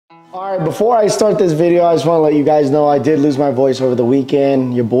All right, before I start this video, I just want to let you guys know I did lose my voice over the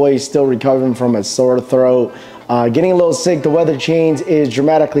weekend. Your boy is still recovering from a sore throat. Getting a little sick. The weather change is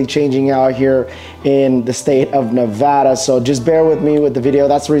dramatically changing out here in the state of Nevada. So just bear with me with the video.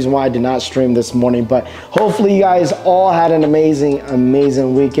 That's the reason why I did not stream this morning. But hopefully you guys all had an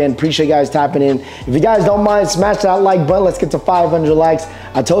amazing weekend. Appreciate you guys tapping in. If you guys don't mind, smash that like button. Let's get to 500 likes.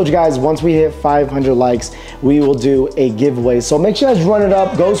 I told you guys, once we hit 500 likes, we will do a giveaway. So make sure you guys run it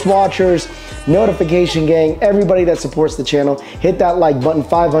up. Ghost Watchers, Notification Gang, everybody that supports the channel, hit that like button.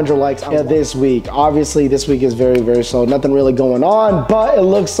 500 likes this week. Obviously, this week is very slow. Nothing really going on, but it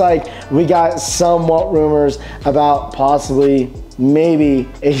looks like we got somewhat rumors about possibly, maybe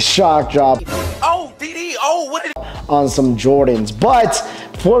a shock drop. Oh, DD, oh, what did on some Jordans. But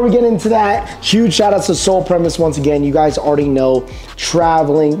before we get into that, huge shout outs to Soul Premise once again. You guys already know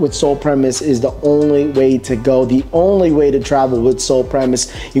traveling with Soul Premise is the only way to go, the only way to travel with Soul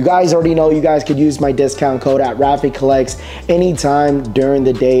Premise. You guys already know you guys could use my discount code at Rafi Collects anytime during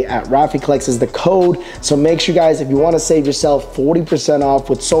the day. At Rafi Collects is the code. So make sure you guys, if you want to save yourself 40% off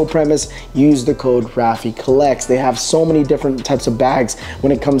with Soul Premise, use the code Rafi Collects. They have so many different types of bags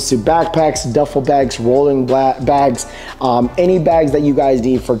when it comes to backpacks, duffel bags, rolling bags, any bags that you guys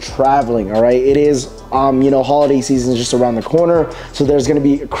need for traveling. All right, it is you know, holiday season is just around the corner, so there's going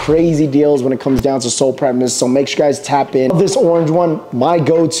to be crazy deals when it comes down to Soul Premise. So make sure you guys tap in. This orange one, my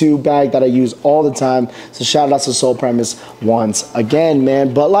go-to bag that I use all the time. So shout out to Soul Premise once again,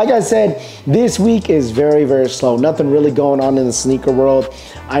 man. But like I said, this week is very slow. Nothing really going on in the sneaker world.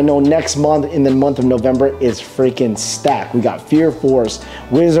 I know next month, in the month of November, is freaking stacked. We got Fear Force,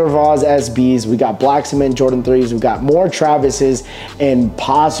 Wizard of Oz SBs, we got Black Cement Jordan 3s, we got more Travises, and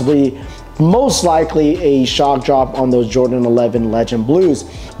possibly, most likely, a shock drop on those Jordan 11 Legend Blues.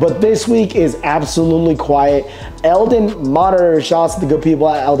 But this week is absolutely quiet. Eldon Monitors, shouts to the good people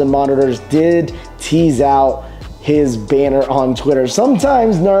at Eldon Monitors, did tease out his banner on Twitter.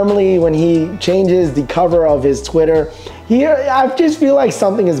 Sometimes, normally, when he changes the cover of his Twitter, I just feel like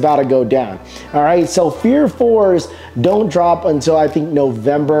something is about to go down. All right, so Fear 4s don't drop until I think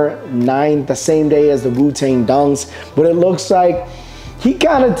November 9th, the same day as the Wu-Tang Dunks. But it looks like he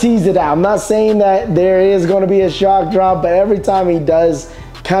kind of teased it out. I'm not saying that there is going to be a shock drop, but every time he does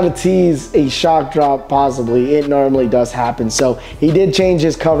kind of tease a shock drop, possibly, it normally does happen. So he did change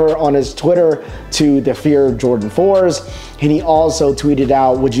his cover on his Twitter to the Fear Jordan 4s, and he also tweeted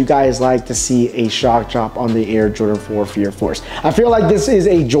out, would you guys like to see a shock drop on the Air Jordan 4 Fear Force? I feel like this is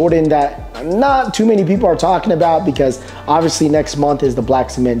a Jordan that not too many people are talking about, because obviously next month is the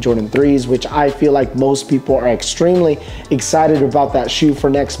Black Cement Jordan 3s, which I feel like most people are extremely excited about that shoe for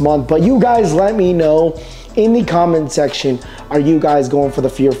next month. But you guys let me know in the comment section, are you guys going for the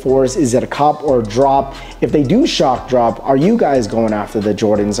Fear 4s? Is it a cop or a drop? If they do shock drop, are you guys going after the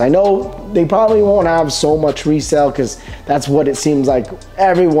Jordans? I know they probably won't have so much resale, because that's what it seems like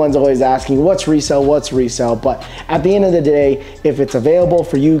everyone's always asking, what's resale, what's resale? But at the end of the day, if it's available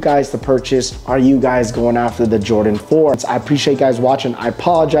for you guys to purchase, are you guys going after the Jordan 4s? I appreciate you guys watching. I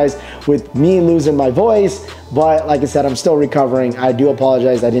apologize with me losing my voice, but like I said, I'm still recovering. I do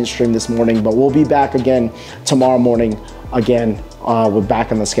apologize I didn't stream this morning, but we'll be back again tomorrow morning. Again, we're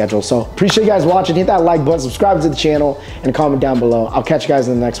back on the schedule. So appreciate you guys watching. Hit that like button, subscribe to the channel, and comment down below. I'll catch you guys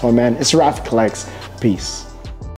in the next one, man. It's Rafi Collects. Peace.